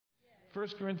1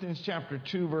 Corinthians chapter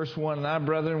 2, verse 1, And I,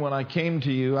 brethren, when I came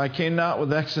to you, I came not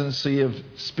with excellency of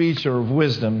speech or of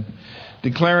wisdom,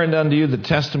 declaring unto you the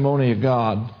testimony of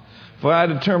God. For I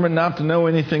determined not to know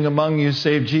anything among you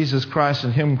save Jesus Christ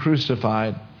and Him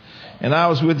crucified. And I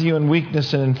was with you in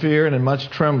weakness and in fear and in much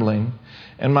trembling.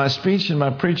 And my speech and my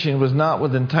preaching was not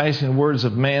with enticing words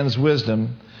of man's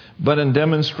wisdom, but in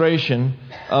demonstration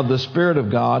of the Spirit of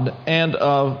God and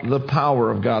of the power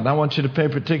of God. And I want you to pay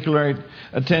particular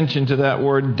attention to that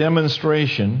word,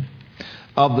 demonstration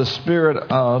of the Spirit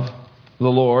of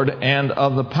the Lord and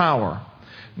of the power.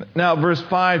 Now, verse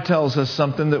 5 tells us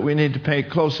something that we need to pay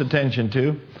close attention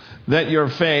to, that your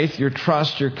faith, your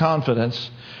trust, your confidence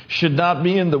should not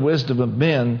be in the wisdom of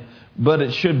men, but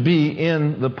it should be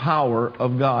in the power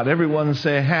of God. Everyone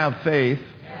say, have faith.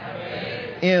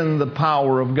 In the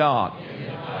power of God.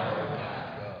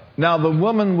 Now, the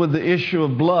woman with the issue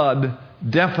of blood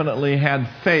definitely had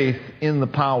faith in the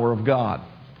power of God.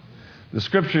 The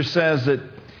scripture says that,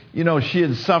 she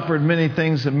had suffered many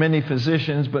things of many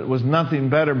physicians, but was nothing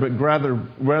better, but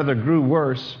rather grew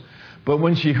worse. But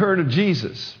when she heard of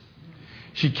Jesus,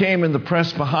 she came in the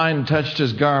press behind and touched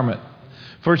His garment.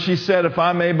 For she said, if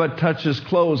I may but touch His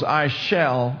clothes, I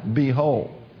shall be whole.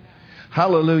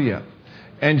 Hallelujah.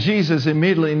 And Jesus,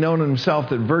 immediately knowing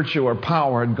himself that virtue or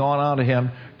power had gone out of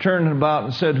him, turned about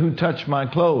and said, who touched my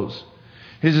clothes?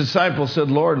 His disciples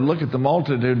said, Lord, look at the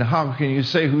multitude. How can you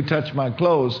say, who touched my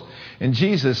clothes? And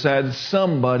Jesus said,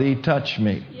 somebody touched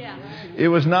me. Yeah. It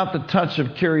was not the touch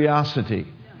of curiosity,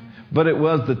 but it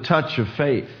was the touch of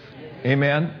faith.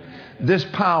 Amen? This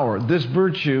power, this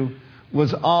virtue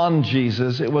was on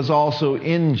Jesus. It was also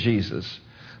in Jesus.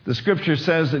 The scripture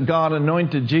says that God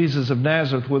anointed Jesus of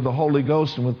Nazareth with the Holy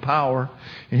Ghost and with power.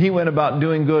 And He went about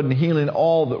doing good and healing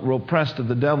all that were oppressed of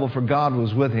the devil, for God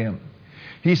was with Him.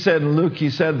 He said in Luke,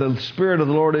 He said, the Spirit of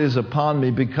the Lord is upon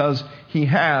me because He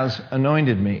has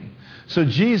anointed me. So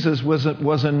Jesus was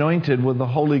anointed with the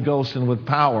Holy Ghost and with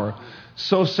power,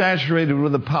 so saturated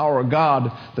with the power of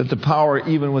God that the power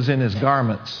even was in His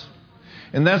garments.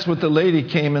 And that's what the lady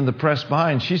came in the press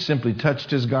behind. She simply touched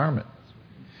His garment.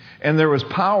 And there was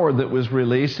power that was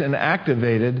released and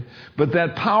activated, but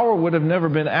that power would have never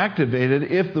been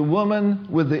activated if the woman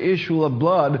with the issue of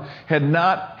blood had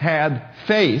not had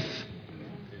faith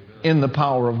in the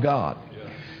power of God.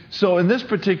 So in this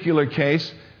particular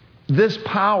case, this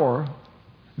power,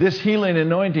 this healing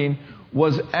anointing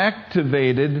was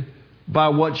activated by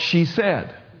what she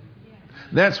said.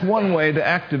 That's one way to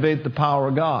activate the power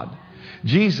of God.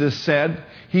 Jesus said,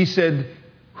 He said,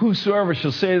 whosoever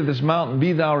shall say to this mountain,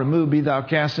 be thou removed, be thou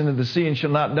cast into the sea, and shall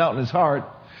not doubt in his heart,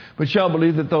 but shall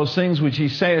believe that those things which he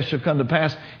saith shall come to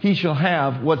pass, he shall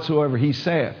have whatsoever he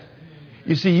saith.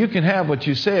 You see, you can have what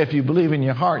you say if you believe in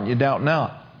your heart and you doubt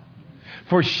not.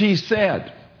 For she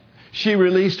said, she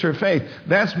released her faith.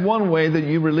 That's one way that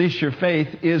you release your faith,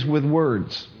 is with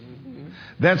words.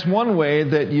 That's one way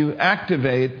that you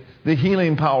activate the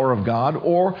healing power of God,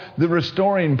 or the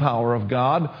restoring power of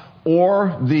God,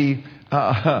 or the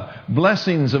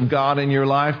blessings of God in your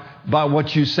life by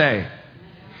what you say.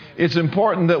 It's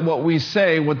important that what we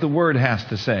say, what the Word has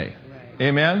to say.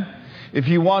 Amen? If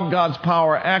you want God's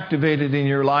power activated in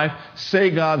your life, say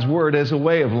God's Word as a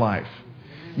way of life.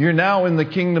 You're now in the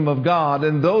kingdom of God,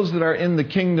 and those that are in the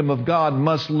kingdom of God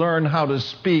must learn how to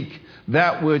speak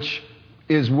that which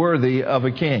is worthy of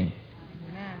a king.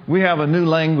 We have a new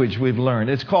language we've learned.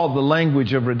 It's called the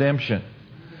language of redemption.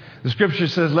 The scripture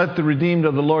says, let the redeemed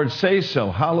of the Lord say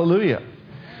so. Hallelujah.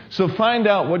 So find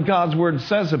out what God's Word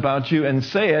says about you and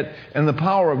say it, and the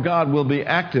power of God will be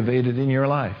activated in your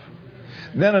life.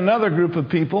 Then another group of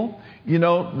people,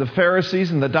 the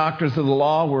Pharisees and the doctors of the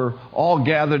law were all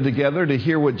gathered together to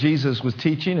hear what Jesus was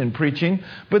teaching and preaching,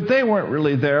 but they weren't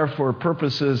really there for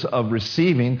purposes of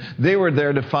receiving. They were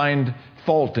there to find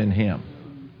fault in Him,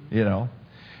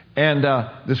 And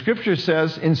the scripture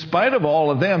says, in spite of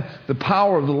all of them, the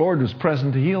power of the Lord was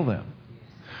present to heal them.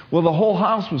 Well, the whole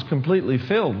house was completely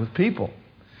filled with people.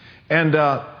 And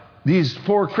these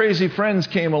four crazy friends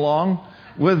came along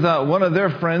with one of their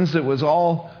friends that was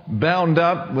all bound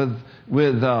up,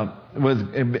 with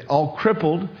all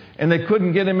crippled, and they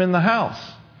couldn't get him in the house.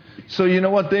 So you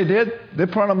know what they did? They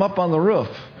put him up on the roof.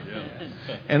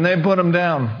 And they put him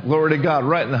down, glory to God,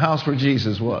 right in the house where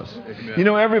Jesus was. Amen.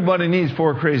 Everybody needs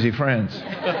four crazy friends.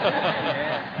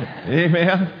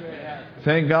 Amen.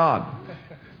 Thank God.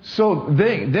 So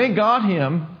they got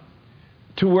him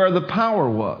to where the power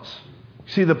was.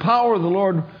 See, the power of the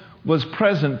Lord was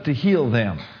present to heal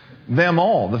them. Them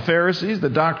all. The Pharisees, the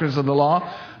doctors of the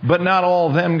law. But not all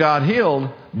of them got healed.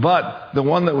 But the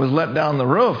one that was let down the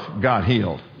roof got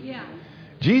healed.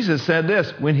 Jesus said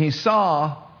this,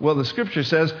 the Scripture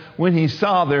says, when he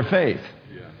saw their faith.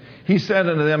 He said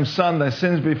unto them, Son, thy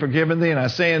sins be forgiven thee, and I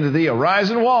say unto thee,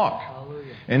 arise and walk.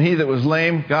 Hallelujah. And he that was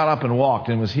lame got up and walked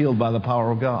and was healed by the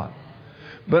power of God.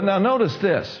 But now notice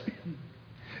this.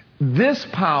 This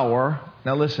power,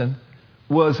 now listen,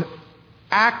 was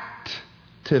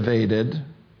activated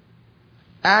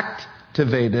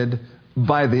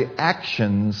by the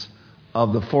actions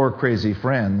of the 4 crazy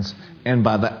friends and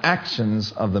by the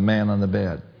actions of the man on the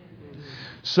bed.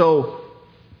 So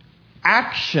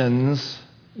actions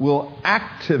will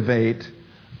activate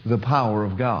the power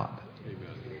of God.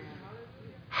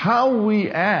 How we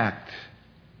act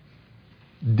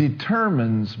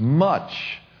determines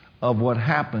much of what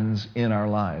happens in our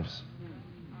lives.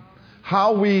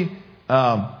 How we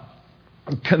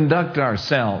conduct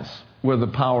ourselves where the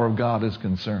power of God is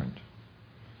concerned.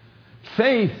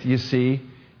 Faith, you see,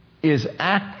 is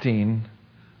acting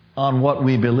on what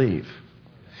we believe.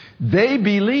 They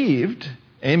believed,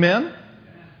 amen,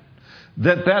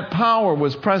 that power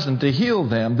was present to heal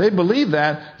them. They believed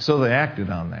that, so they acted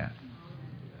on that.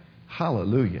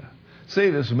 Hallelujah. Say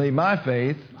this with me. My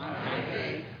faith.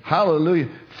 Hallelujah.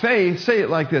 Faith, say it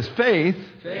like this. Faith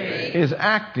is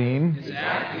acting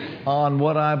on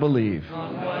what I believe.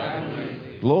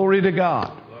 Glory to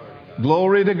God.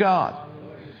 Glory to God.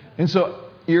 And so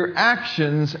your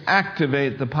actions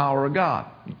activate the power of God.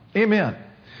 Amen.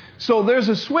 So there's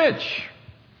a switch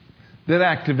that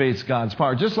activates God's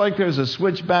power. Just like there's a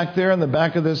switch back there in the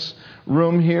back of this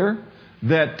room here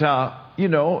that,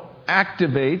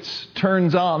 activates,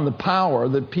 turns on the power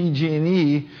that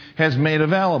PG&E has made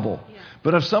available. Yeah.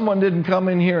 But if someone didn't come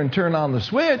in here and turn on the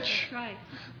switch,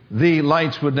 the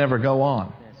lights would never go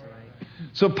on.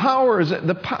 So power is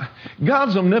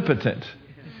God's omnipotent.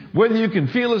 Whether you can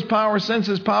feel His power, sense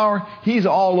His power, He's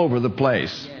all over the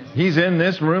place. He's in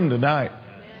this room tonight.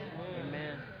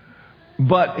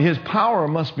 But His power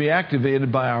must be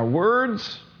activated by our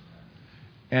words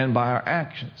and by our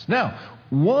actions. Now,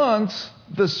 once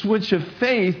the switch of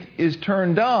faith is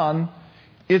turned on,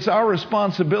 it's our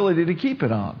responsibility to keep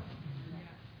it on.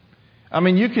 I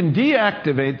mean, you can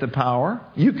deactivate the power.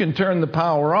 You can turn the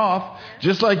power off,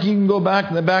 just like you can go back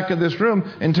in the back of this room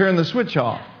and turn the switch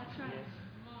off.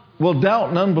 Well, doubt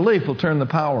and unbelief will turn the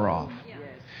power off.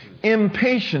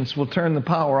 Impatience will turn the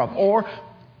power off. Or,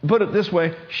 put it this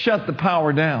way, shut the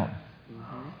power down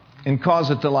and cause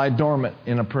it to lie dormant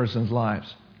in a person's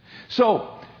lives.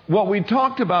 So, what we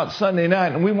talked about Sunday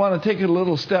night, and we want to take it a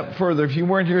little step further. If you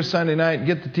weren't here Sunday night,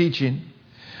 get the teaching.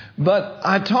 But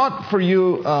I taught for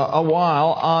you a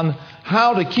while on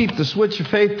how to keep the switch of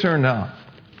faith turned on.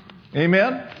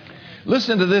 Amen?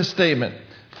 Listen to this statement.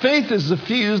 Faith is the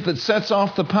fuse that sets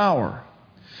off the power.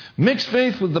 Mix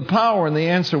faith with the power and the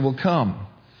answer will come.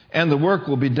 And the work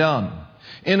will be done.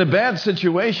 In a bad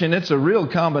situation, it's a real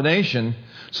combination.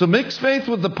 So mix faith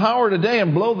with the power today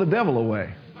and blow the devil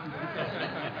away.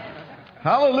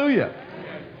 Hallelujah.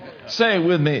 Say it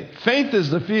with me. Faith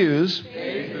is the fuse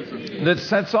that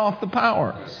sets off the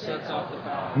power.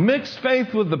 Mix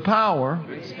faith with the power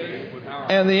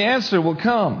and the answer will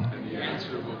come.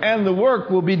 And the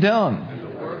work will be done.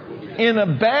 In a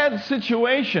bad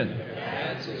situation,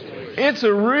 it's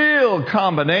a real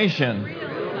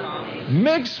combination.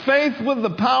 Mix faith with the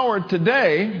power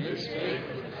today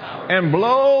and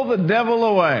blow the devil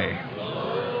away.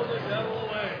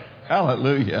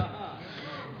 Hallelujah.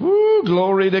 Woo,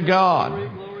 glory to God.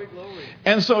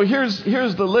 And so here's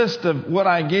the list of what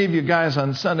I gave you guys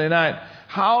on Sunday night.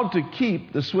 How to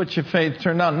keep the switch of faith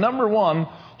turned on. Number 1,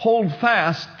 hold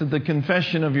fast to the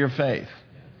confession of your faith.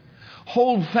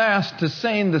 Hold fast to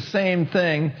saying the same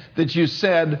thing that you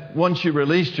said once you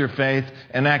released your faith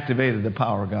and activated the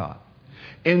power of God.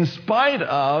 In spite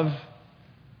of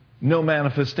no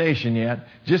manifestation yet,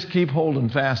 just keep holding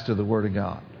fast to the Word of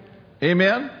God.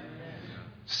 Amen?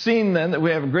 Seeing then that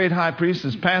we have a great high priest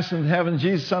that's passed into heaven,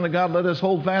 Jesus, Son of God, let us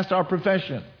hold fast our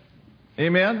profession.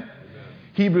 Amen?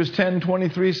 Hebrews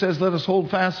 10:23 says, let us hold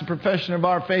fast the profession of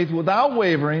our faith without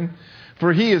wavering,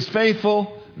 for He is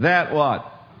faithful that what?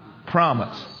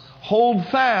 Promise. Hold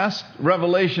fast,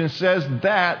 Revelation says,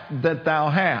 that thou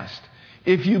hast.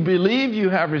 If you believe you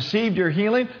have received your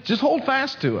healing, just hold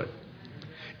fast to it.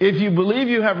 If you believe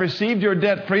you have received your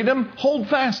debt freedom, hold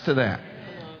fast to that.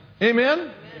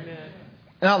 Amen?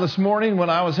 Now, this morning when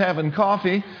I was having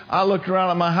coffee, I looked around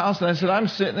at my house and I said, I'm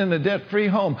sitting in a debt-free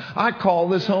home. I call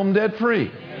this home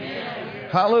debt-free. Amen.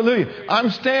 Hallelujah. I'm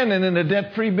standing in a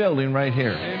debt-free building right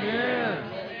here. Amen.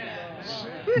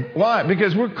 Why?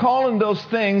 Because we're calling those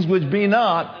things which be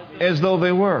not as though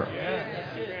they were.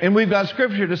 And we've got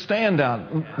Scripture to stand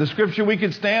on. The Scripture we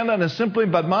could stand on is simply,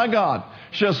 but my God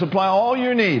shall supply all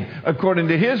your need according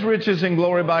to His riches and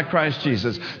glory by Christ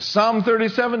Jesus. Psalm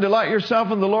 37, delight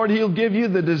yourself in the Lord. He'll give you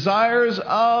the desires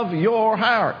of your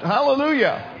heart.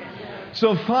 Hallelujah.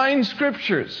 So find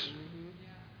scriptures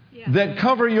that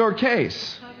cover your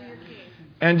case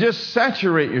and just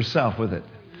saturate yourself with it.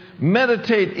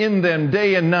 Meditate in them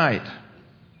day and night.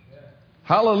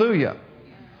 Hallelujah.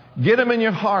 Get them in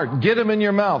your heart. Get them in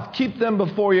your mouth. Keep them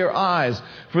before your eyes.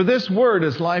 For this word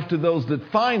is life to those that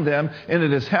find them, and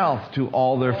it is health to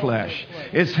all their flesh.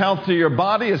 It's health to your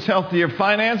body. It's health to your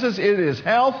finances. It is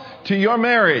health to your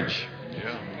marriage.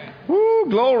 Woo,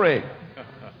 glory.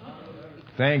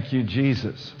 Thank you,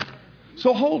 Jesus.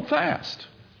 So hold fast.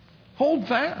 Hold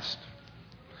fast.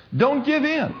 Don't give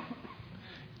in.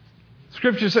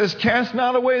 Scripture says, cast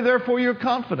not away therefore your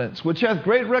confidence, which hath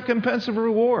great recompense of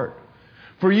reward.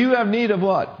 For you have need of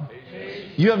what?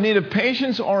 Patience. You have need of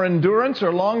patience or endurance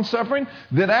or long suffering,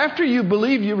 that after you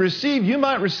believe you receive, you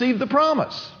might receive the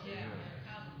promise.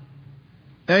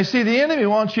 Now you see, the enemy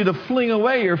wants you to fling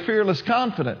away your fearless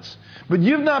confidence. But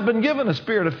you've not been given a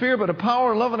spirit of fear, but a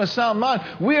power, love, and a sound mind.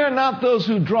 We are not those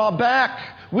who draw back.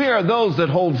 We are those that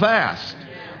hold fast.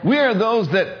 We are those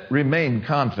that remain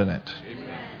confident,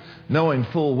 knowing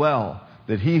full well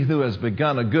that He who has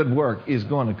begun a good work is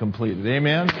going to complete it.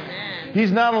 Amen?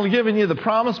 He's not only giving you the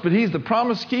promise, but He's the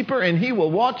promise keeper, and He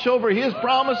will watch over His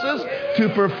promises to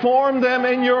perform them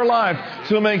in your life.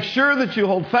 So make sure that you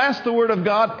hold fast the Word of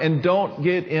God and don't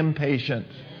get impatient.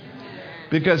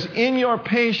 Because in your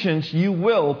patience, you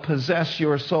will possess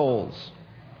your souls.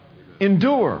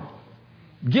 Endure.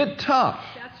 Get tough.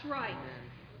 That's right.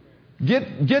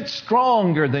 Get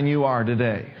stronger than you are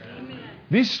today.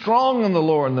 Be strong in the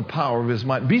Lord and the power of His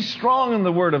might. Be strong in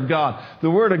the Word of God.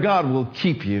 The Word of God will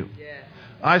keep you.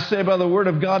 I say by the Word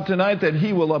of God tonight that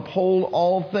He will uphold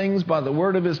all things by the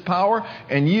word of His power,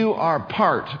 and you are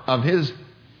part of His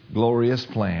glorious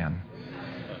plan.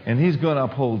 And He's going to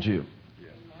uphold you.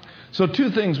 So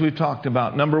 2 things we've talked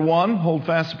about. Number 1, hold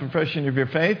fast the profession of your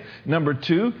faith. Number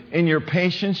 2, in your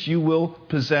patience you will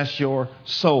possess your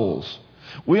souls.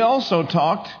 We also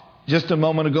talked just a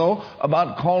moment ago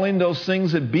about calling those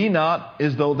things that be not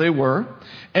as though they were.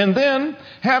 And then,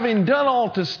 having done all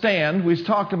to stand, we've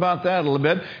talked about that a little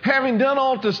bit. Having done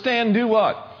all to stand, do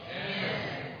what?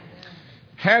 Stand.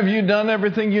 Have you done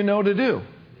everything you know to do?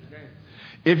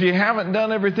 If you haven't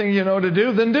done everything you know to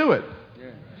do, then do it.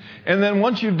 And then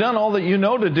once you've done all that you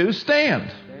know to do,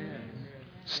 stand.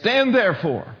 Stand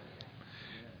therefore.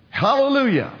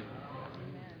 Hallelujah.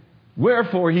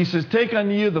 Wherefore, he says, take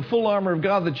unto you the full armor of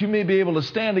God, that you may be able to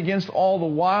stand against all the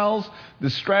wiles, the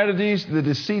strategies, the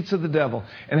deceits of the devil.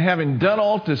 And having done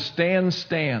all to stand,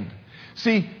 stand.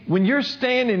 See, when you're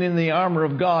standing in the armor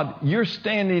of God, you're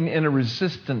standing in a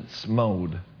resistance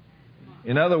mode.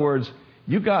 In other words,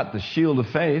 you got the shield of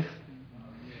faith.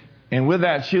 And with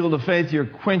that shield of faith, you're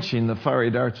quenching the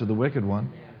fiery darts of the wicked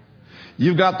one.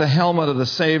 You've got the helmet of the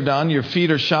saved on. Your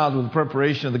feet are shod with the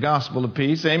preparation of the gospel of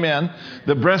peace. Amen.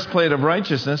 The breastplate of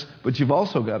righteousness. But you've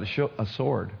also got a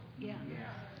sword. Yeah.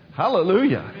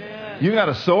 Hallelujah. Yeah. You got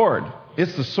a sword.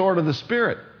 It's the sword of the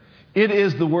Spirit. It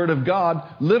is the Word of God.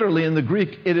 Literally in the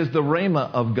Greek, it is the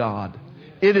rhema of God.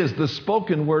 It is the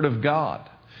spoken Word of God.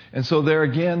 And so there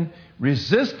again,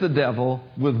 resist the devil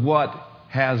with what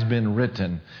has been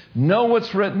written. Know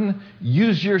what's written.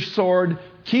 Use your sword.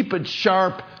 Keep it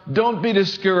sharp. Don't be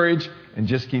discouraged. And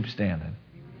just keep standing.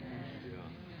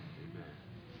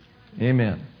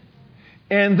 Amen.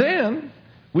 And then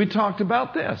we talked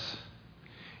about this.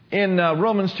 In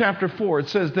Romans chapter 4, it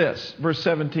says this, verse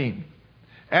 17.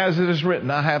 As it is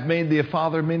written, I have made thee a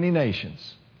father of many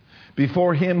nations,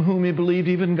 before him whom he believed,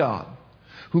 even God,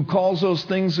 who calls those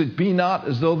things that be not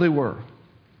as though they were.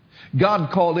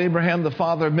 God called Abraham the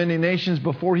father of many nations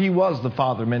before he was the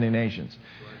father of many nations.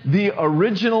 The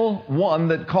original one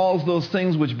that calls those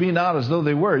things which be not as though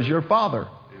they were is your father.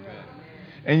 Amen.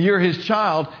 And you're his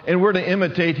child, and we're to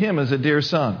imitate him as a dear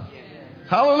son. Yes.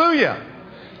 Hallelujah.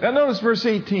 Now notice verse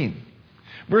 18.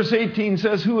 Verse 18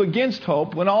 says, who against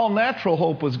hope, when all natural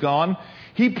hope was gone,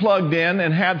 he plugged in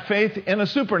and had faith in a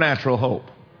supernatural hope.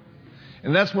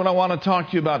 And that's what I want to talk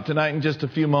to you about tonight in just a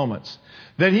few moments.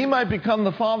 That he might become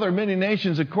the father of many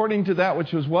nations according to that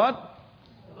which was what?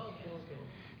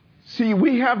 See,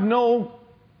 we have no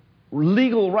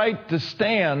legal right to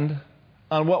stand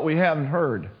on what we haven't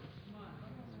heard.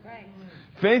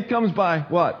 Faith comes by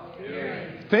what? Hearing.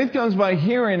 Faith comes by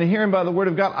hearing, and hearing by the Word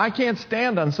of God. I can't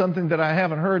stand on something that I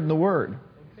haven't heard in the Word.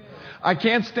 I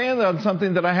can't stand on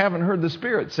something that I haven't heard the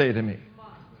Spirit say to me.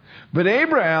 But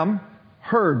Abraham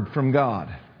heard from God.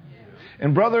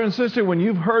 And brother and sister, when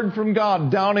you've heard from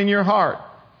God down in your heart,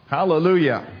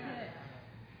 hallelujah,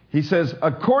 He says,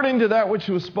 according to that which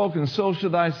was spoken, so shall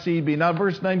thy seed be. Now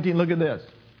verse 19, look at this.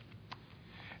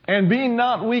 And being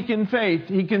not weak in faith,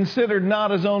 he considered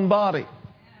not his own body.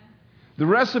 The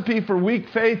recipe for weak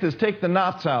faith is take the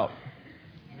knots out.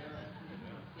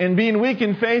 And being weak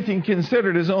in faith, he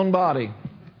considered his own body.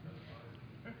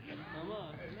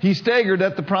 He staggered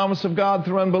at the promise of God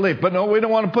through unbelief. But no, we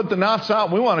don't want to put the knots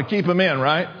out. We want to keep them in,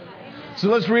 right? So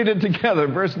let's read it together,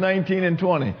 verse 19 and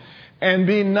 20. And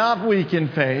being not weak in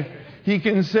faith, he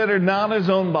considered not his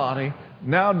own body,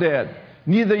 now dead,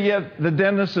 neither yet the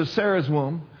deadness of Sarah's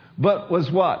womb, but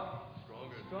was what?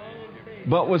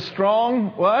 But was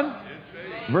strong, what?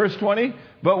 Verse 20.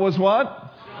 But was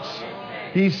what?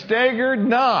 He staggered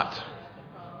not.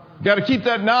 Got to keep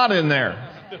that not in there.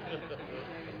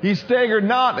 He staggered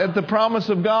not at the promise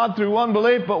of God through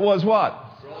unbelief, but was what?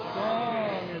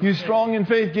 You strong in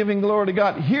faith, giving glory to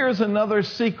God. Here's another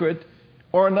secret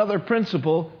or another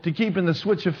principle to keeping the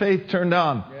switch of faith turned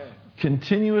on.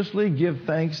 Continuously give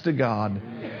thanks to God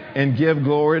and give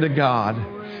glory to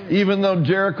God. Even though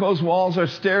Jericho's walls are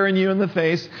staring you in the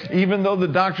face, even though the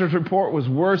doctor's report was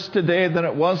worse today than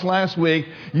it was last week,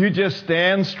 you just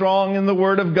stand strong in the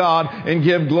Word of God and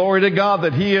give glory to God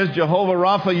that He is Jehovah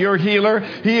Rapha, your healer.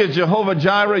 He is Jehovah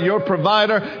Jireh, your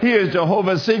provider. He is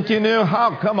Jehovah Tsidkenu.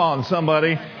 How? Come on,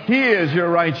 somebody. He is your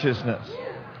righteousness.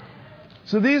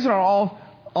 So these are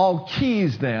all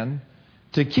keys then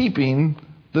to keeping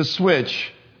the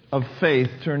switch of faith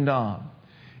turned on.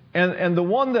 And the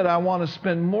one that I want to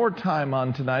spend more time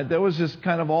on tonight, that was just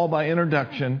kind of all by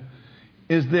introduction,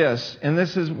 is this. And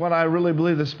this is what I really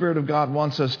believe the Spirit of God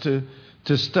wants us to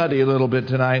study a little bit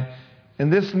tonight.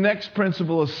 And this next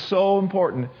principle is so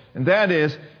important. And that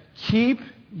is, keep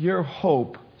your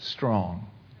hope strong.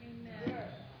 Amen.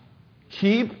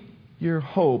 Keep your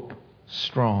hope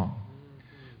strong.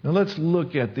 Now let's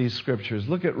look at these scriptures.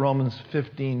 Look at Romans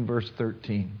 15, verse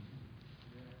 13.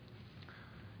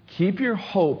 Keep your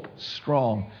hope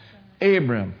strong.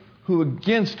 Abram, who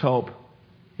against hope,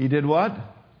 he did what?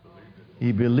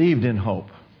 He believed in hope.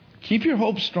 Keep your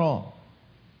hope strong.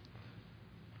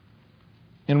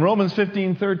 In Romans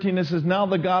 15:13, it says, now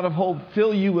the God of hope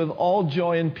fill you with all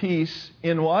joy and peace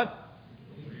in what?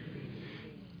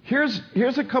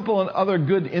 Here's a couple of other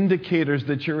good indicators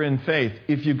that you're in faith.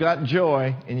 If you got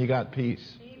joy and you got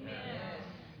peace.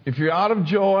 If you're out of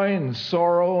joy and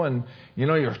sorrow and,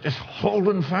 you're just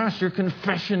holding fast your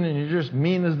confession and you're just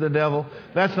mean as the devil,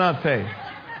 that's not faith.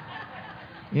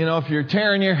 If you're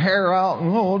tearing your hair out and,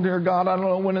 oh, dear God, I don't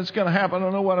know when it's going to happen, I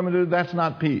don't know what I'm going to do, that's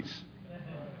not peace.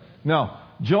 No,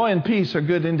 joy and peace are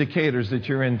good indicators that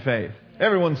you're in faith.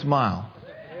 Everyone smile.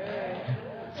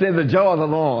 Say, the joy of the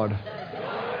Lord.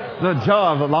 The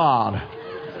joy of the Lord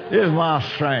is my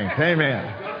strength. Amen.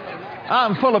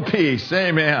 I'm full of peace.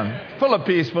 Amen. Full of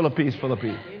peace, full of peace, full of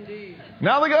peace.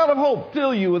 Now the God of hope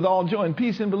fill you with all joy and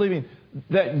peace in believing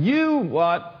that you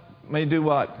may do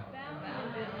what?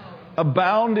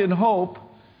 Abound in hope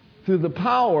through the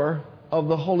power of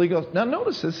the Holy Ghost. Now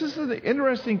notice this. This is an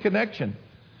interesting connection.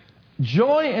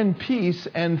 Joy and peace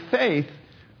and faith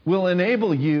will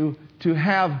enable you to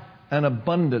have an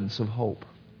abundance of hope.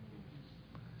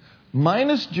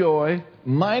 Minus joy,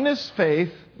 minus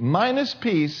faith, minus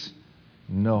peace,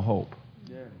 no hope.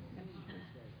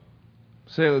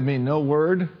 Say it with me. No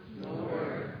word.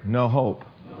 No hope.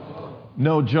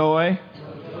 No joy.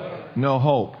 No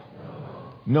hope.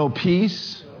 No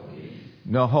peace.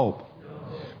 No hope.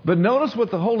 But notice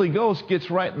what the Holy Ghost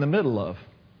gets right in the middle of.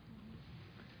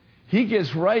 He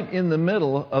gets right in the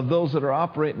middle of those that are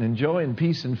operating in joy and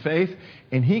peace and faith.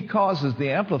 And He causes, the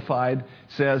Amplified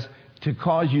says, to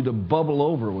cause you to bubble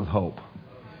over with hope.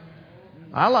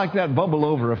 I like that bubble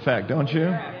over effect, don't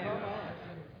you?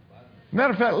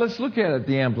 Matter of fact, let's look at it,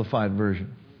 the Amplified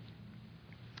Version.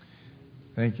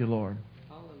 Thank you, Lord.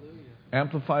 Hallelujah.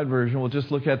 Amplified Version, we'll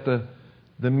just look at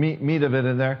the meat of it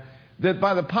in there. That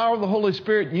by the power of the Holy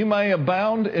Spirit you may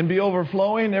abound and be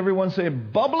overflowing. Everyone say,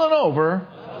 bubbling over.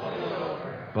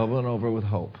 Bubbling over with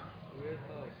hope.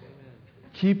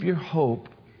 Keep your hope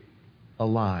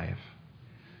alive.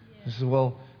 He says,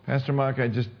 well, Pastor Mark, I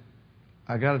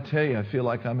got to tell you, I feel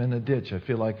like I'm in a ditch. I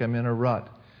feel like I'm in a rut.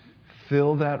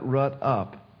 Fill that rut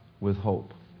up with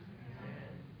hope.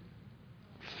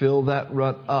 Fill that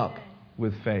rut up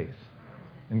with faith.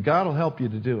 And God will help you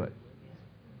to do it.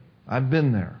 I've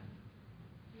been there.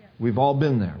 We've all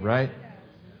been there, right?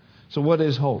 So what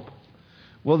is hope?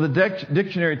 Well, the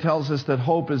dictionary tells us that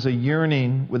hope is a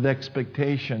yearning with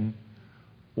expectation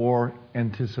or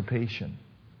anticipation.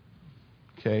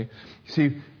 Okay?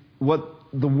 See, what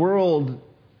the world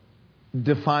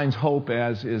defines hope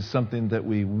as is something that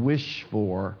we wish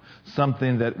for,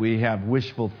 something that we have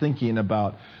wishful thinking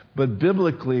about. But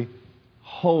biblically,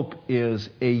 hope is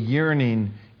a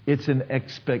yearning. It's an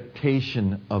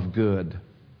expectation of good.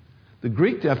 The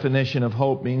Greek definition of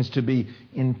hope means to be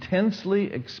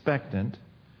intensely expectant,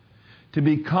 to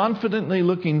be confidently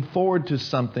looking forward to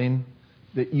something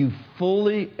that you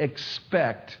fully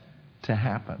expect to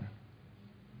happen.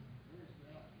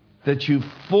 That you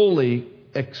fully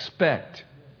expect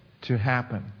to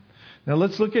happen. Now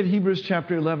let's look at Hebrews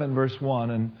chapter 11, verse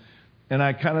 1. And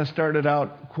I kind of started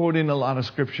out quoting a lot of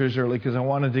scriptures early because I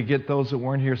wanted to get those that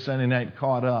weren't here Sunday night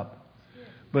caught up.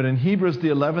 But in Hebrews, the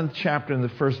 11th chapter, in the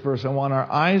first verse, I want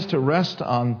our eyes to rest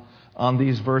on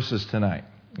these verses tonight.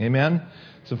 Amen?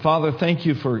 So, Father, thank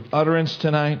you for utterance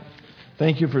tonight.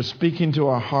 Thank you for speaking to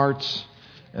our hearts.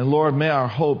 And, Lord, may our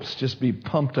hopes just be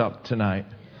pumped up tonight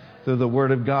through the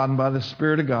Word of God and by the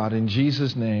Spirit of God. In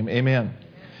Jesus' name, amen.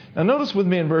 Now, notice with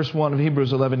me in verse 1 of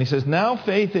Hebrews 11, he says, "Now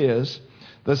faith is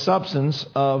the substance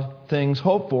of things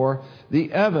hoped for,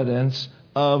 the evidence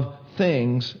of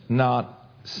things not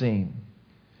seen."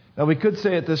 Now, we could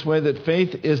say it this way, that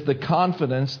faith is the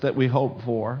confidence that we hope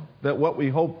for, that what we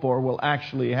hope for will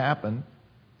actually happen.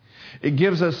 It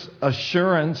gives us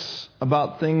assurance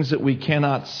about things that we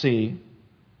cannot see.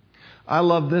 I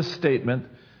love this statement,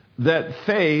 that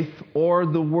faith, or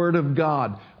the Word of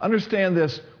God. Understand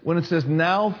this, when it says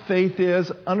now faith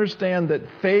is, understand that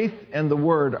faith and the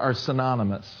Word are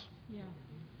synonymous. Yeah.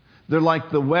 They're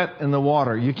like the wet and the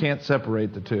water. You can't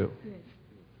separate the two.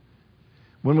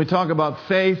 When we talk about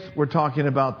faith, we're talking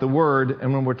about the Word.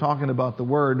 And when we're talking about the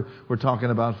Word, we're talking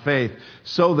about faith.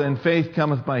 So then, faith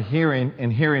cometh by hearing,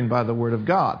 and hearing by the Word of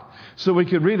God. So we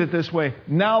could read it this way.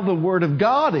 Now the Word of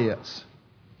God is.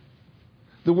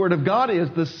 The Word of God is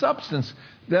the substance.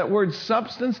 That word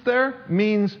substance there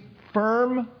means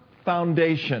firm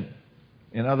foundation.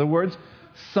 In other words,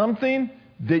 something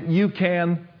that you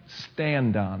can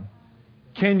stand on.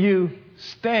 Can you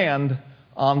stand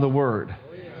on the Word?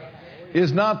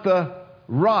 Is not the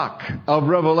rock of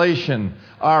revelation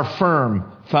our firm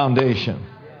foundation?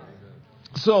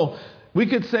 So we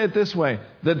could say it this way,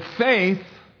 that faith,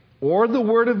 or the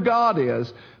Word of God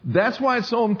is, that's why it's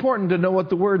so important to know what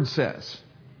the Word says.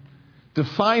 To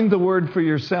find the Word for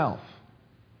yourself.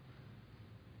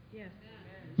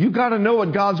 You've got to know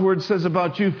what God's Word says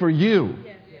about you for you.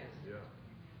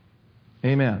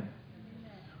 Amen.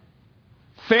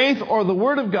 Faith, or the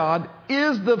Word of God,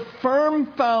 is the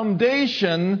firm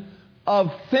foundation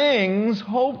of things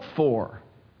hoped for.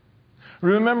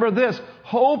 Remember this,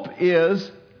 hope is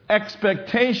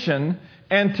expectation,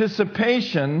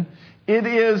 anticipation. It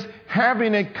is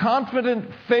having a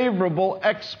confident, favorable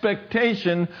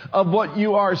expectation of what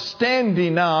you are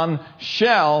standing on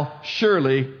shall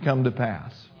surely come to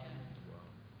pass.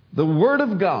 The Word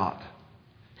of God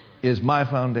is my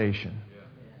foundation.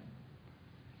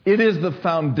 It is the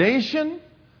foundation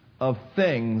of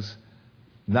things,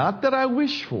 not that I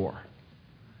wish for,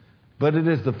 but it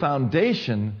is the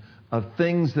foundation of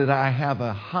things that I have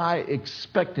a high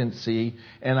expectancy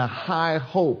and a high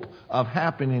hope of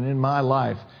happening in my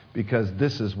life, because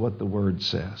this is what the Word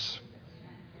says.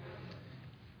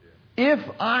 If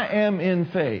I am in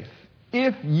faith,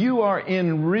 if you are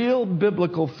in real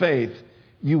biblical faith,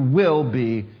 you will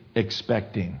be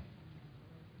expecting.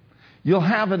 You'll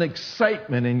have an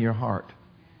excitement in your heart.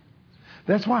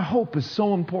 That's why hope is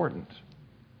so important.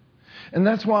 And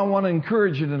that's why I want to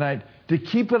encourage you tonight to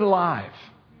keep it alive.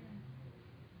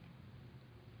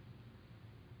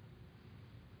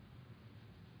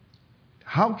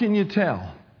 How can you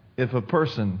tell if a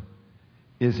person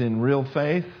is in real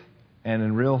faith and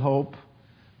in real hope?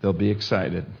 They'll be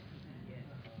excited.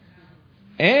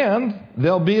 And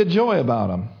there'll be a joy about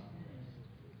them.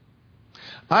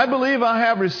 I believe I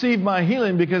have received my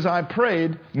healing because I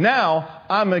prayed. Now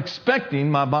I'm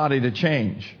expecting my body to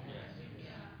change.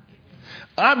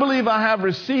 I believe I have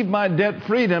received my debt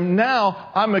freedom.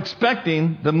 Now I'm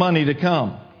expecting the money to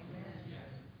come.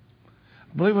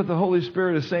 I believe what the Holy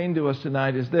Spirit is saying to us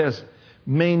tonight is this: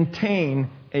 maintain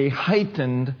a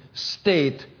heightened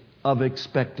state of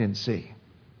expectancy.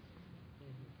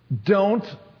 Don't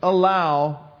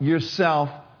allow yourself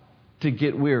to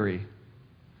get weary.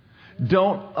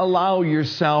 Don't allow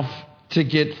yourself to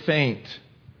get faint.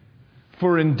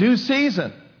 For in due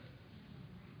season,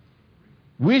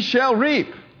 we shall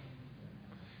reap.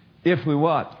 If we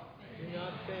what?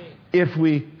 If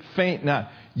we faint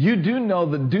not. You do know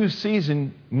the due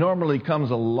season normally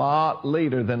comes a lot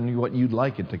later than what you'd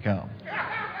like it to come.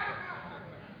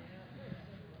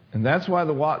 And that's why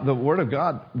the Word of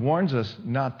God warns us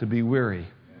not to be weary.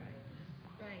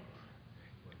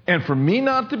 And for me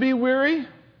not to be weary,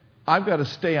 I've got to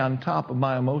stay on top of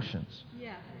my emotions.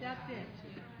 Yeah, that's it.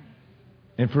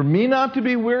 And for me not to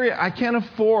be weary, I can't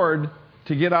afford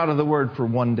to get out of the Word for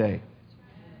one day.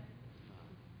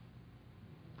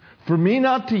 For me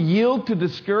not to yield to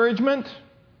discouragement,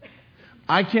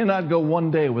 I cannot go one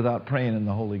day without praying in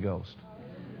the Holy Ghost.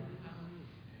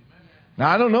 Now,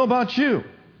 I don't know about you,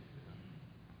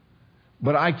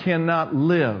 but I cannot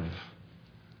live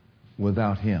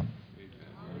without Him.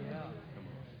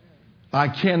 I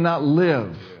cannot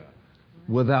live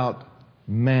without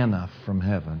manna from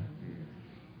heaven.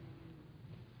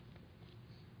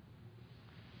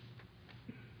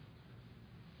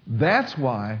 That's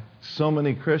why so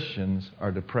many Christians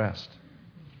are depressed.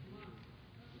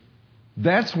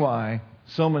 That's why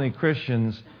so many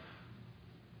Christians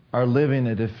are living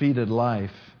a defeated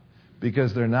life,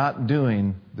 because they're not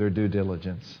doing their due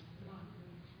diligence.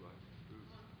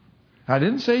 I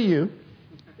didn't say you.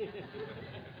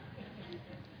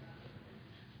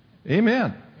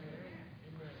 Amen.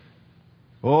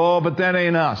 Oh, but that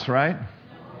ain't us, right?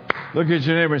 Look at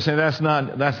your neighbor and say, that's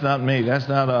not me. That's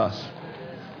not us.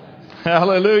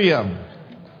 Hallelujah.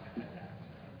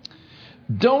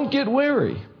 Don't get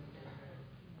weary.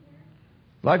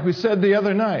 Like we said the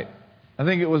other night, I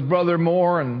think it was Brother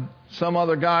Moore and some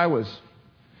other guy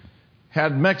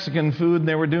had Mexican food, and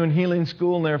they were doing healing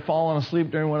school, and they were falling asleep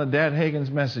during one of Dad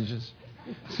Hagin's messages,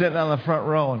 sitting on the front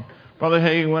row. And Brother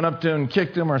Hagin went up to him and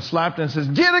kicked him or slapped him and says,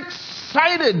 "Get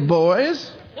excited,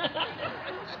 boys."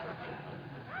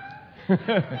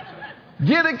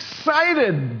 Get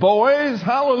excited, boys.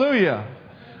 Hallelujah.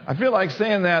 I feel like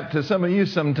saying that to some of you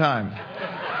sometime.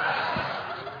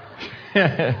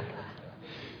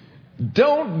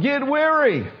 Don't get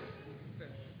weary.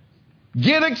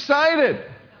 Get excited.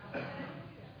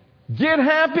 Get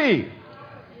happy.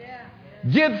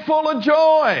 Get full of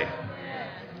joy.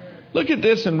 Look at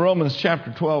this in Romans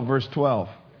chapter 12, verse 12.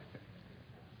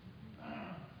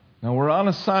 Now, we're on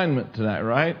assignment tonight,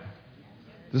 right?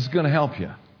 This is going to help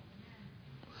you.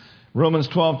 Romans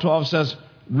 12:12 says,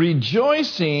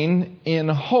 rejoicing in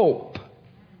hope.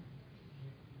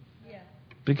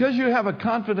 Because you have a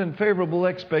confident, favorable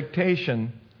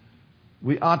expectation,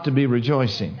 we ought to be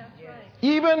rejoicing.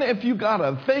 Even if you got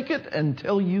to fake it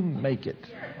until you make it.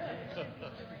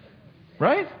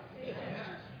 Right?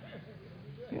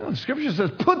 You know, the Scripture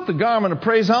says, put the garment of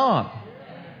praise on.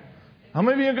 How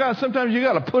many of you sometimes you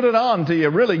got to put it on till you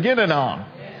really get it on.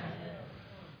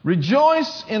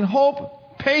 Rejoice in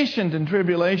hope, patient in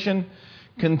tribulation,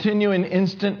 continuing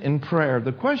instant in prayer.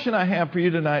 The question I have for you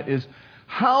tonight is,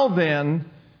 how then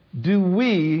do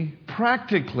we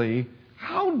practically,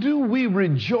 how do we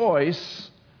rejoice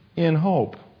in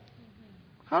hope?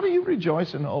 How do you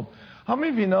rejoice in hope? How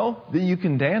many of you know that you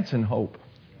can dance in hope?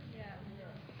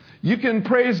 You can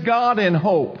praise God in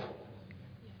hope.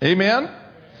 Amen?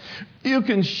 You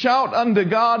can shout unto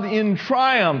God in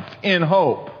triumph in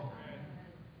hope.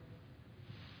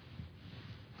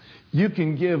 You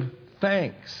can give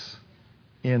thanks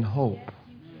in hope.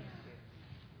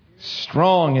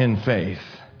 Strong in faith,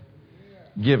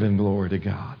 giving glory to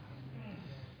God.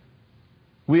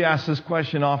 We ask this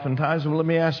question oftentimes. Well, let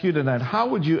me ask you tonight. How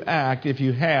would you act if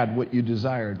you had what you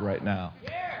desired right now?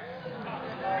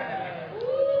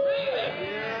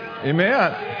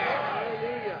 Amen.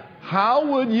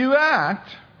 How would you act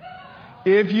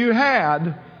if you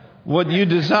had what you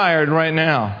desired right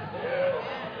now?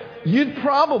 You'd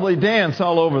probably dance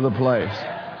all over the place.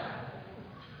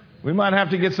 We might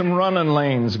have to get some running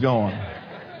lanes going.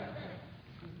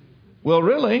 Well,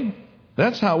 really,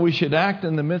 that's how we should act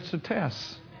in the midst of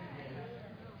tests.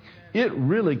 It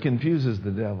really confuses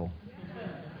the devil.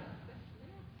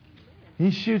 He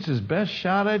shoots his best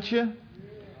shot at you,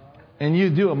 and you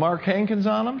do a Mark Hankins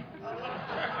on him.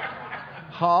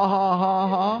 Ha, ha, ha,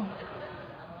 ha.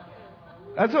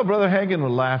 That's how Brother Hagin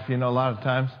would laugh, a lot of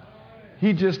times.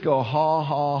 He'd just go, ha,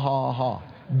 ha, ha, ha.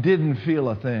 Didn't feel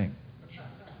a thing.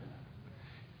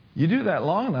 You do that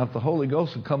long enough, the Holy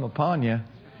Ghost will come upon you,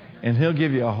 and He'll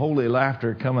give you a holy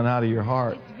laughter coming out of your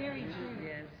heart. It's very true.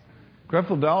 Yes.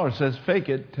 Creflo Dollar says, fake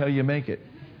it till you make it.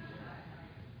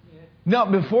 Now,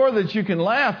 before that you can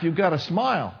laugh, you've got to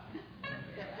smile.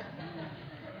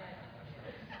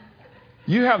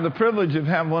 You have the privilege of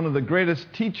having one of the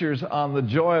greatest teachers on the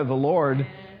joy of the Lord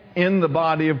in the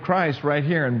body of Christ right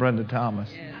here in Brenda Thomas.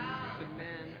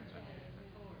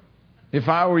 If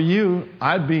I were you,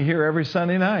 I'd be here every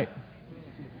Sunday night.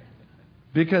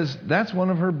 Because that's one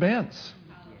of her bents.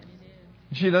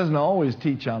 She doesn't always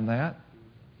teach on that.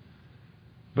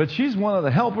 But she's one of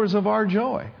the helpers of our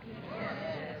joy.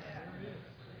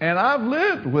 And I've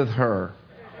lived with her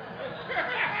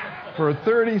for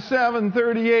 37,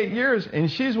 38 years,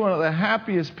 and she's one of the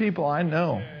happiest people I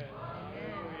know.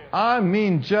 I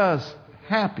mean, just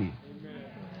happy.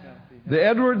 The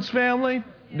Edwards family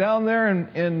down there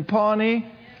in Pawnee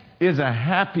is a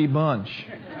happy bunch.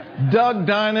 Doug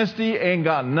Dynasty ain't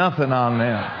got nothing on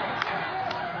them.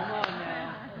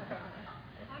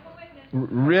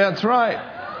 That's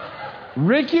right.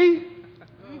 Ricky,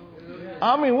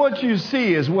 I mean, what you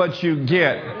see is what you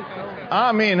get.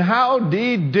 I mean,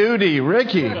 howdy doody,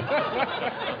 Ricky.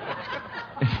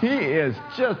 He is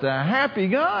just a happy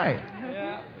guy.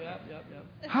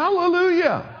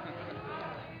 Hallelujah.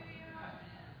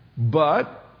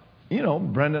 But, you know,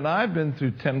 Brenda and I have been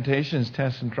through temptations,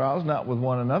 tests, and trials, not with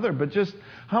one another, but just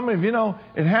how many of you know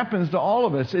it happens to all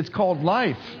of us? It's called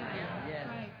life.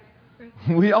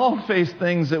 We all face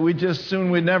things that we just assumed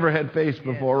we never had faced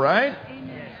before, right?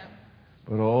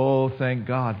 But oh, thank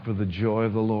God for the joy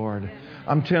of the Lord.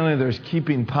 I'm telling you, there's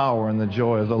keeping power in the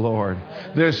joy of the Lord.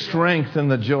 There's strength in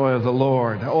the joy of the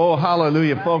Lord. Oh,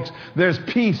 hallelujah, folks. There's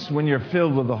peace when you're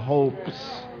filled with the hopes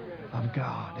of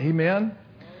God. Amen?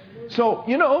 So,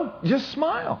 you know, just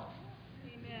smile.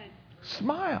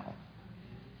 Smile.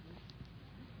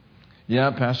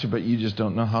 Yeah, Pastor, but you just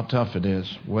don't know how tough it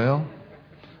is. Well,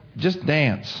 just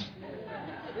dance.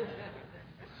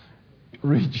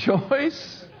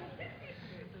 Rejoice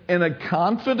in a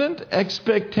confident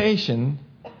expectation,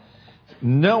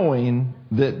 knowing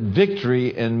that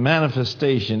victory and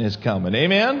manifestation is coming.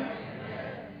 Amen?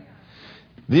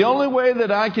 The only way that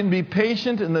I can be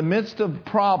patient in the midst of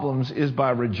problems is by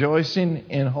rejoicing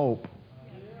in hope.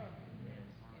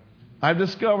 I've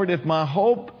discovered if my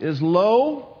hope is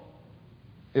low,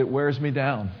 it wears me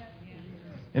down.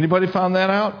 Anybody found that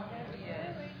out?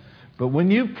 But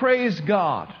when you praise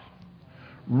God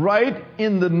right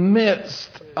in the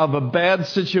midst of a bad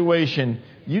situation,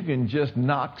 you can just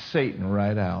knock Satan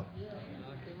right out.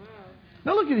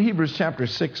 Now look at Hebrews chapter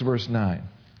 6, verse 9.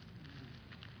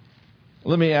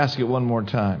 Let me ask it one more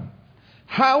time.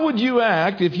 How would you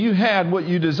act if you had what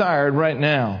you desired right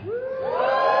now?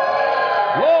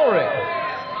 Glory.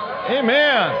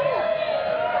 Amen.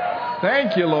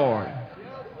 Thank you, Lord.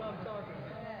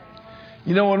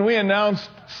 You know, when we announced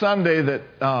Sunday that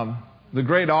the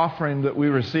great offering that we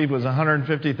received was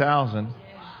 $150,000,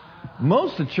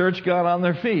 most of the church got on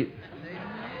their feet.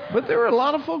 But there were a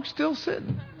lot of folks still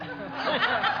sitting.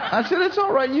 I said, it's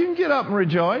all right. You can get up and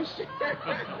rejoice.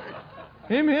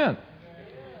 Amen.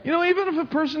 You know, even if a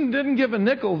person didn't give a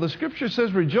nickel, the Scripture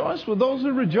says rejoice with those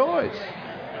who rejoice.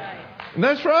 And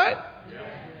that's right.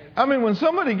 I mean, when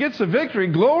somebody gets a victory,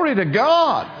 glory to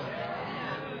God.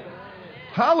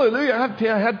 Hallelujah. I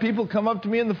had people come up to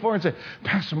me in the floor and say,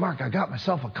 Pastor Mark, I got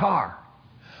myself a car.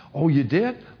 Oh, you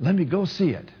did? Let me go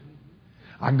see it.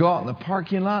 I go out in the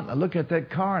parking lot and I look at that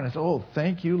car and I say, oh,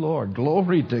 thank you, Lord.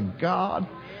 Glory to God.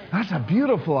 That's a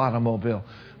beautiful automobile.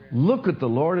 Look what the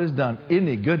Lord has done. Isn't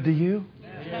He good to you?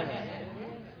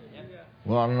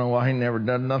 Well, I don't know why He never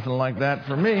done nothing like that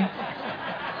for me.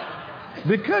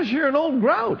 Because you're an old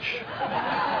grouch.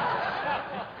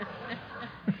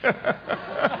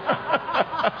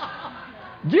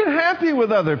 Get happy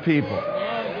with other people.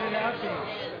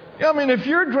 I mean, if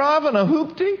you're driving a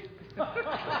hoopty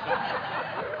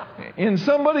and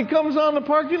somebody comes on the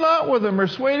parking lot with a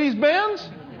Mercedes Benz,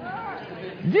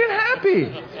 get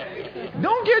happy.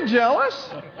 Don't get jealous.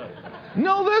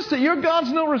 Know this, that your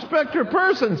God's no respecter of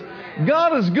persons.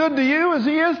 God is good to you as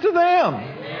He is to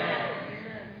them.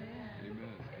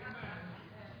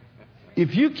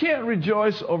 If you can't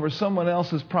rejoice over someone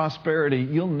else's prosperity,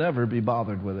 you'll never be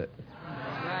bothered with it.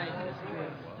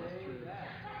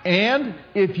 And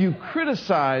if you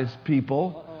criticize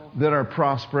people that are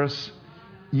prosperous,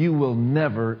 you will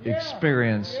never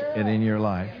experience it in your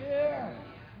life.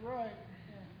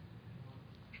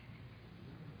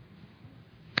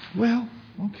 Well,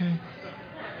 okay.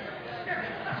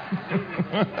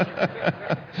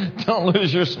 Don't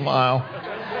lose your smile.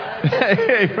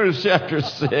 Hebrews chapter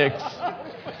 6.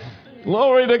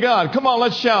 Glory to God. Come on,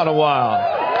 let's shout a while.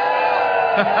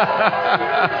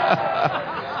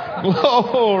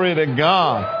 Glory to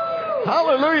God.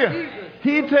 Hallelujah.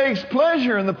 He takes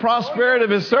pleasure in the prosperity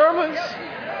of His servants.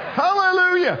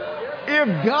 Hallelujah.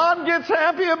 If God gets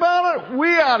happy about it,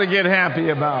 we ought to get happy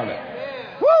about it.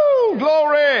 Woo!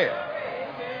 Glory.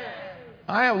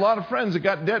 I have a lot of friends that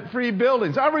got debt-free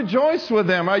buildings. I rejoice with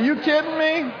them. Are you kidding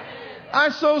me? I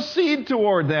sow seed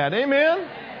toward that. Amen?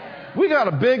 We got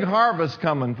a big harvest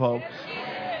coming, folks.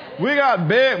 We got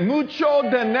big, mucho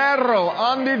dinero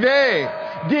on the way.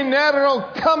 Dinero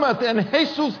cometh in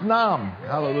Jesus' name.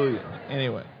 Hallelujah.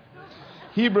 Anyway,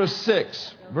 Hebrews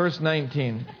 6, verse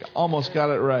 19. Almost got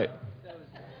it right.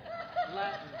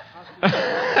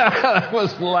 That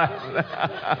was laughing.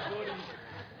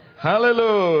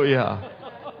 Hallelujah.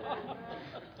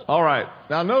 All right.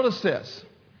 Now notice this.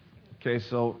 Okay,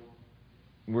 so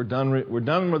we're done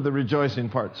with the rejoicing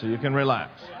part, so you can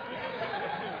relax.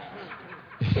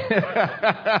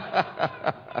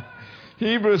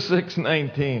 Hebrews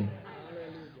 6:19.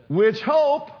 Which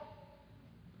hope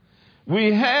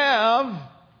we have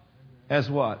as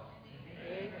what?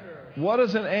 What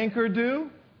does an anchor do?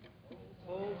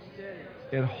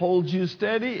 It holds you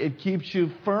steady. It keeps you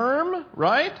firm,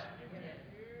 right?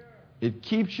 It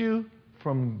keeps you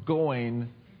from going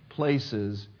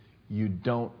places you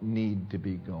don't need to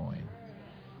be going.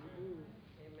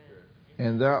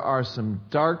 And there are some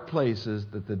dark places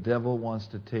that the devil wants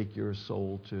to take your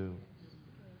soul to.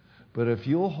 But if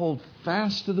you'll hold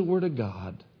fast to the Word of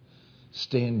God,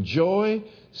 stay in joy,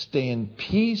 stay in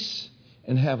peace,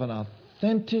 and have an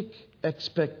authentic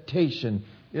expectation,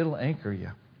 it'll anchor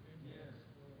you.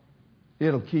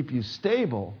 It'll keep you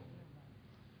stable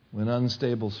when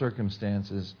unstable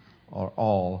circumstances are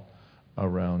all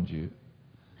around you.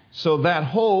 So that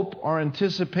hope or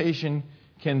anticipation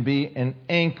can be an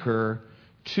anchor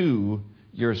to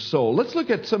your soul. Let's look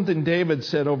at something David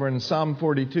said over in Psalm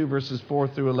 42, verses 4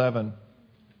 through 11.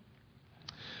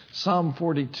 Psalm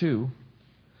 42,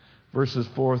 verses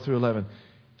 4 through 11.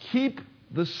 Keep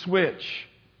the switch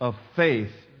of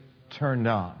faith turned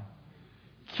on.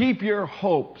 Keep your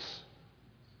hopes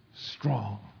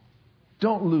strong.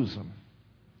 Don't lose them.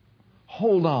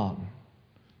 Hold on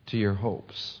to your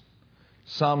hopes.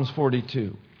 Psalms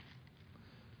 42.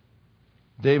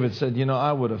 David said,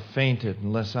 I would have fainted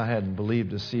unless I hadn't believed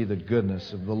to see the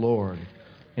goodness of the Lord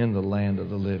in the land of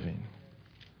the living.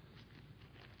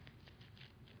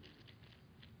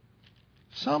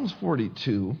 Psalms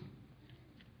 42.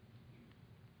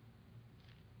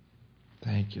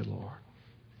 Thank you, Lord.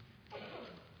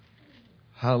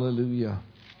 Hallelujah.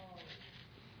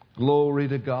 Glory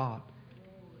to God.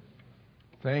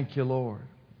 Thank you, Lord.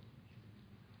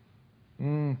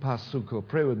 Pasuko,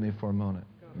 pray with me for a minute.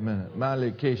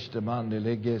 Malikeshta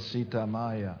mandele sita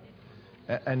maya.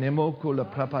 Anemoko la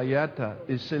prapayata.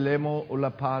 Isilemo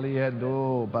la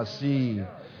paliedo basi.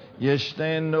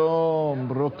 Yestendo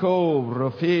broko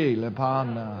rofi le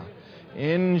pana.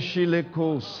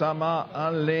 Inshileko sama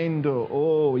alendo.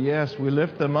 Oh, yes, we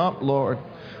lift them up, Lord.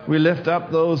 We lift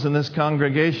up those in this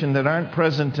congregation that aren't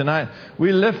present tonight.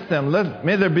 We lift them.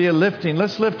 May there be a lifting.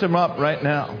 Let's lift them up right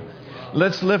now.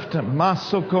 Let's lift them.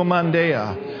 Masoko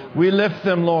mandea. We lift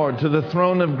them, Lord, to the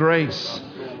throne of grace.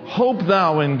 Hope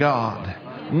thou in God.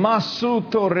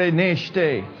 Masuto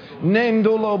reneshte.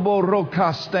 Nendolo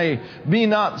borokaste. Be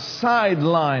not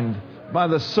sidelined by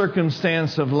the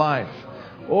circumstance of life.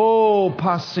 Oh,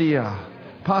 pasia.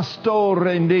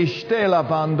 Pastore ndeshte la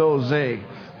bandoze.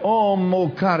 O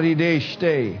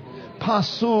mokarideshte,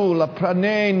 pasu la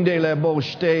pranende le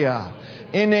bostea,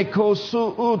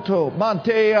 enekosu uto,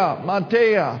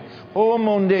 matea, o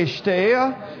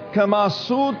mondestea,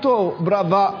 kamasuto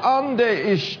brava ande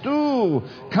istu,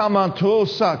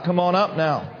 kamatosa. Come on up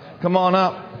now. Come on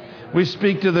up. We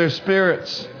speak to their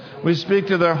spirits. We speak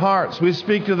to their hearts. We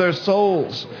speak to their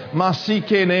souls.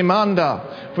 Masike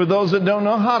nemanda. For those that don't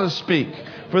know how to speak.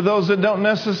 For those that don't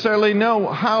necessarily know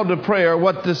how to pray or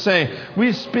what to say,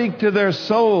 we speak to their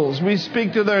souls. We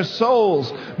speak to their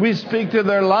souls. We speak to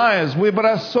their lives. We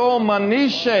braso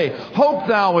manishe. Hope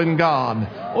thou in God.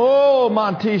 Oh,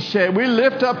 matishe. We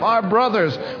lift up our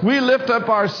brothers. We lift up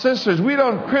our sisters. We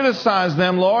don't criticize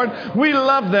them, Lord. We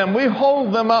love them. We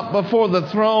hold them up before the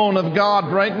throne of God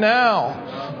right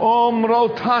now. Om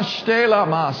rotashtela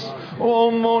mas.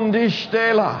 Om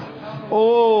mondishtela.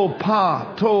 Oh,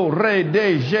 pa, to, re,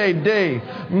 de, je, de,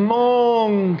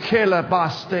 mon, kela,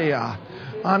 bastea.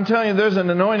 I'm telling you, there's an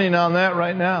anointing on that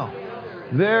right now.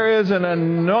 There is an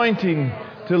anointing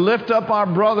to lift up our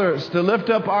brothers, to lift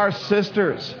up our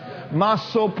sisters.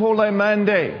 Maso pole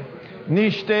mande,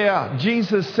 nishtea.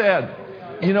 Jesus said,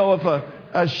 if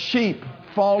a sheep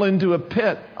fall into a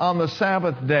pit on the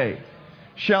Sabbath day,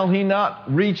 shall he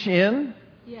not reach in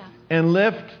and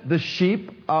lift the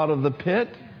sheep out of the pit?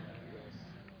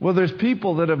 Well, there's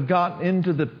people that have got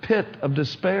into the pit of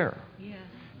despair,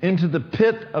 into the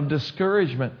pit of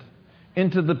discouragement,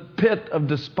 into the pit of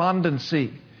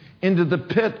despondency, into the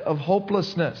pit of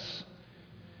hopelessness.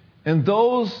 And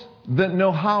those that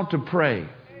know how to pray,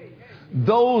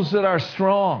 those that are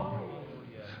strong,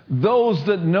 those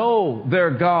that know their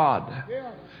God,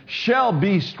 shall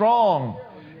be strong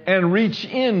and reach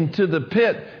into the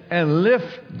pit and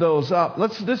lift those up.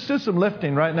 Let's do some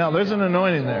lifting right now. There's an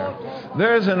anointing there.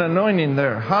 There's an anointing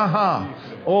there. Ha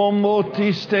ha. O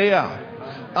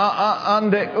motistea.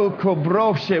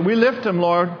 We lift them,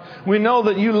 Lord. We know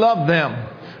that you love them.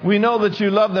 We know that you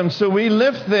love them, so we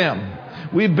lift them.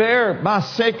 We bear we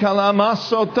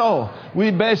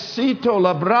besito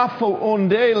la brafo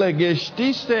ondele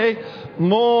gestiste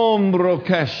mombro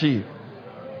kashi.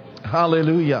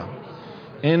 Hallelujah.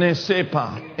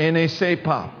 Enesepa.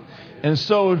 And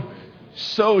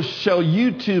so shall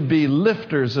you two be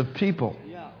lifters of people.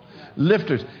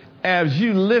 Lifters. As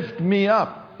you lift me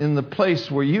up in the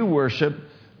place where you worship,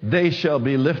 they shall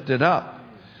be lifted up.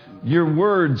 Your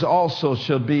words also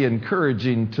shall be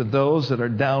encouraging to those that are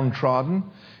downtrodden.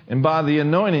 And by the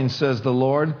anointing, says the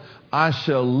Lord, I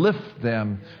shall lift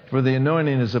them, for the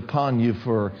anointing is upon you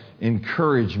for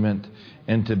encouragement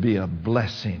and to be a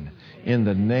blessing in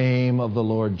the name of the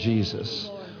Lord Jesus.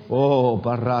 Oh,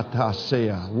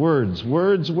 baratasea. Words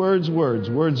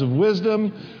of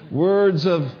wisdom, words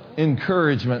of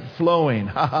encouragement flowing.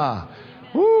 Ha ha.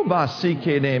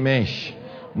 Basike nemesh.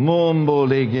 Mombo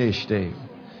legeste.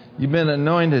 You've been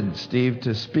anointed, Steve,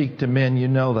 to speak to men. You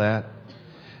know that.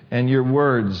 And your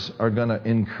words are going to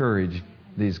encourage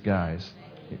these guys.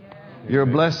 You're a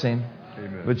blessing,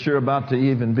 but you're about to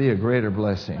even be a greater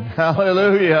blessing.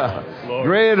 Hallelujah. Lord.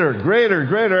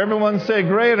 Greater. Everyone say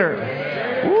greater.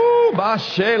 Woo,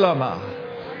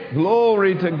 bashelama.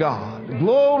 Glory to God.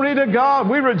 Glory to God.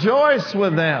 We rejoice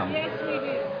with them.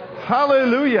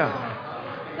 Hallelujah.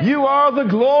 You are the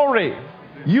glory.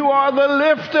 You are the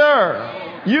lifter.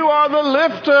 You are the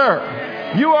lifter.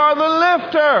 You are the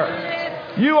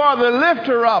lifter. You are the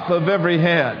lifter up of every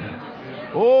head.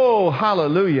 Oh,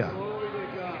 hallelujah.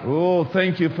 Oh,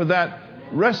 thank you for that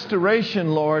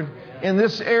restoration, Lord, in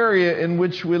this area in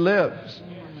which we live.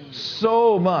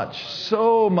 So much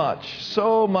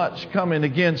coming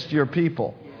against your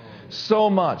people. So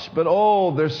much. But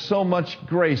oh, there's so much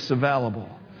grace available.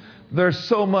 There's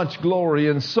so much glory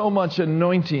and so much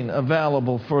anointing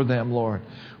available for them, Lord.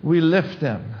 We lift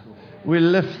them. We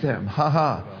lift them. Ha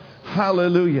ha.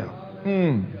 Hallelujah.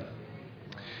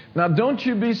 Now, don't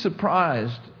you be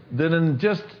surprised that in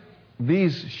just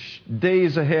these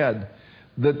days ahead,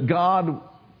 don't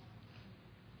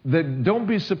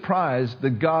be surprised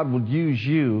that God will use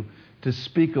you to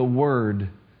speak a word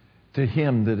to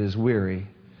him that is weary,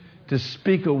 to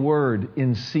speak a word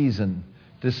in season,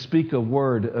 to speak a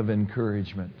word of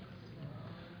encouragement.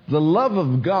 The love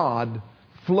of God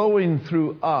flowing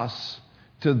through us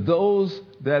to those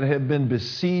that have been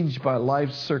besieged by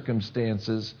life's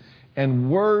circumstances,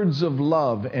 and words of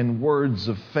love and words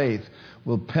of faith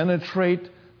will penetrate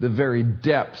the very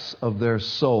depths of their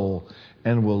soul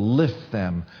and will lift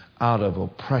them out of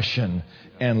oppression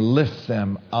and lift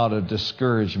them out of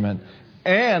discouragement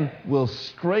and will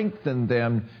strengthen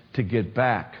them to get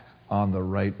back on the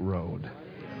right road.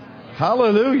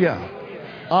 Hallelujah.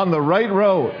 On the right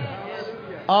road.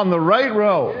 On the right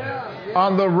road.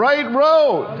 On the right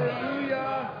road.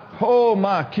 Oh,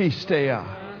 my kistea.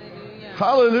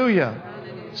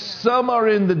 Hallelujah. Some are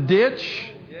in the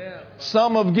ditch.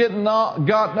 Some have gotten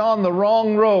on the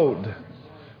wrong road.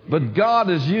 But God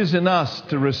is using us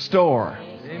to restore.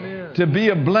 Amen. To be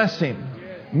a blessing.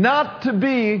 Not to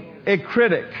be a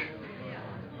critic.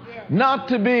 Not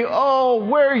to be, oh,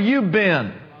 where you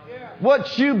been?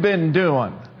 What you been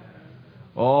doing?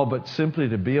 Oh, but simply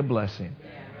to be a blessing.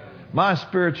 My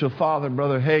spiritual father,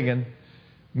 Brother Hagin,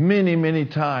 many, many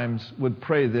times would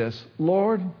pray this: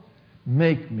 Lord,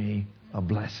 make me a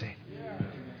blessing.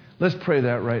 Let's pray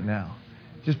that right now.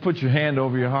 Just put your hand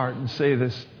over your heart and say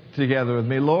this together with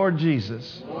me. Lord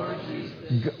Jesus,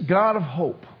 God of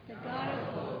hope,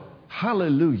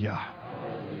 hallelujah,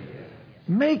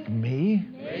 make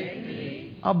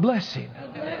me a blessing.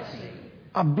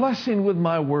 A blessing with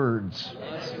my words.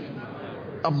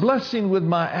 A blessing with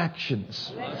my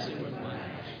actions.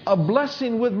 A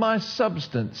blessing with my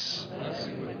substance.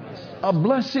 A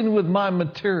blessing with my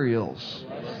materials.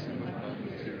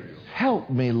 Help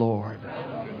me, Lord.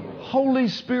 Holy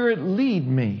Spirit, lead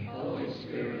me.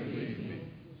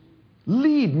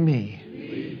 Lead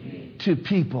me to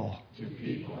people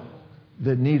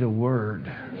that need a word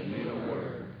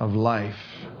of life,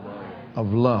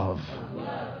 of love,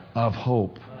 of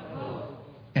hope,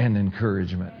 and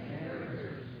encouragement.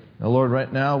 Now, Lord,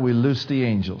 right now we loose the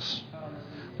angels.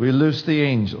 We loose the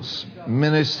angels.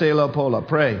 Minisela pola,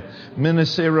 pray.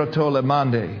 Minisera tola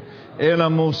mande.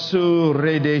 Elamusu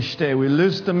redeshte. We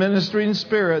loose the ministering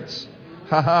spirits.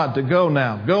 To go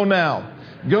now. Go now.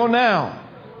 Go now.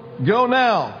 Go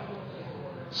now.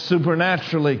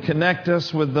 Supernaturally connect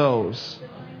us with those.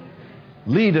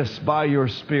 Lead us by your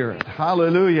Spirit.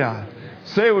 Hallelujah.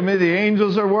 Say with me, the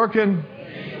angels are working.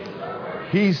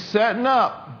 He's setting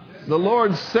up. The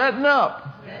Lord's setting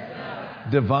up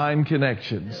divine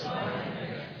connections,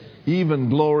 even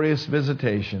glorious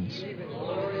visitations.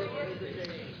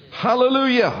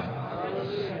 Hallelujah.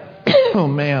 Oh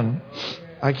man,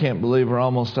 I can't believe we're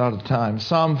almost out of time.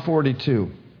 Psalm 42.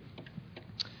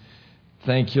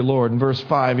 Thank you, Lord. In verse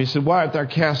 5, he said, "Why art thou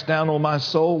cast down, O my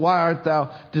soul? Why art thou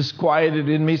disquieted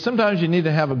in me?" Sometimes you need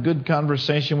to have a good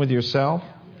conversation with yourself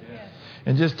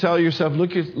and just tell yourself,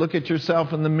 look at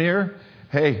yourself in the mirror.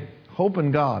 Hey, hope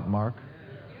in God, Mark.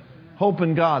 Hope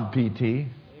in God, PT.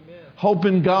 Hope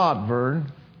in God,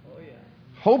 Vern.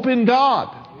 Hope in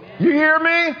God. You hear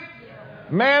me?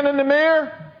 Man in the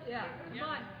mirror?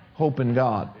 Hope in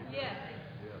God.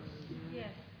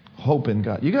 Hope in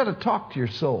God. You got to talk to your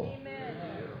soul.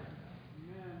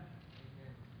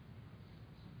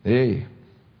 Hey,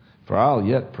 for I'll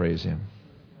yet praise him,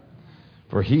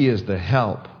 for he is the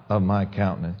help of my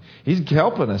countenance. He's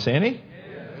helping us, ain't he?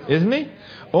 Isn't he?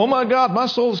 Oh my God, my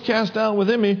soul is cast down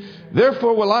within me.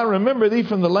 Therefore will I remember thee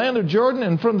from the land of Jordan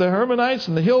and from the Hermonites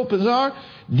and the hill Pizar.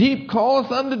 Deep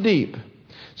calleth unto deep.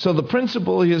 So the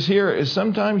principle is here is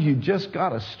sometimes you just got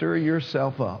to stir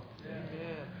yourself up.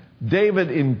 David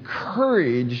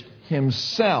encouraged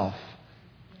himself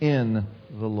in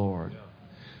the Lord.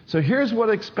 So here's what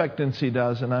expectancy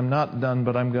does, and I'm not done,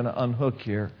 but I'm going to unhook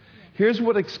here. Here's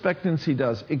what expectancy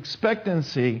does.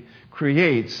 Expectancy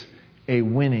creates a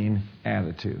winning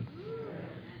attitude.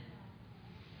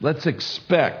 Let's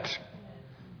expect.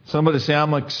 Somebody say,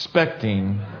 I'm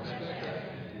expecting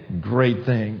great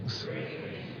things.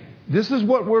 This is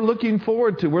what we're looking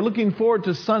forward to. We're looking forward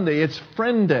to Sunday. It's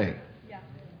Friend Day.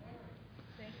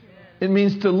 It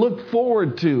means to look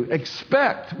forward to,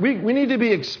 expect. We need to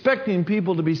be expecting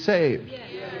people to be saved.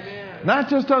 Not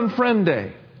just on Friend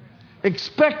Day.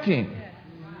 Expecting.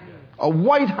 A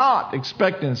white-hot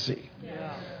expectancy.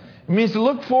 It means to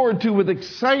look forward to with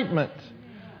excitement.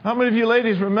 How many of you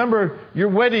ladies remember your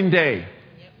wedding day?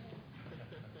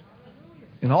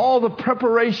 And all the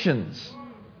preparations.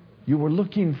 You were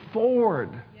looking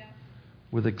forward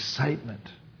with excitement.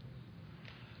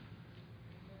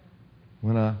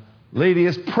 When a lady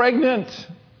is pregnant,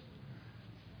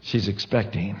 she's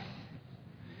expecting.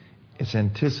 It's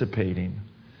anticipating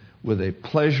with a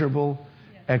pleasurable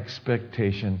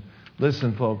expectation.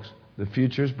 Listen, folks, the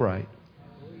future's bright.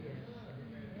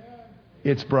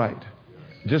 It's bright.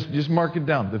 Just mark it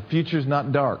down. The future's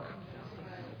not dark.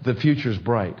 The future's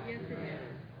bright.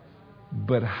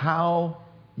 But how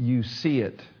you see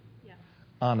it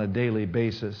on a daily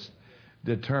basis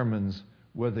determines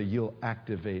whether you'll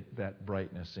activate that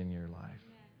brightness in your life.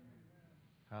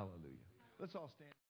 Hallelujah. Let's all stand.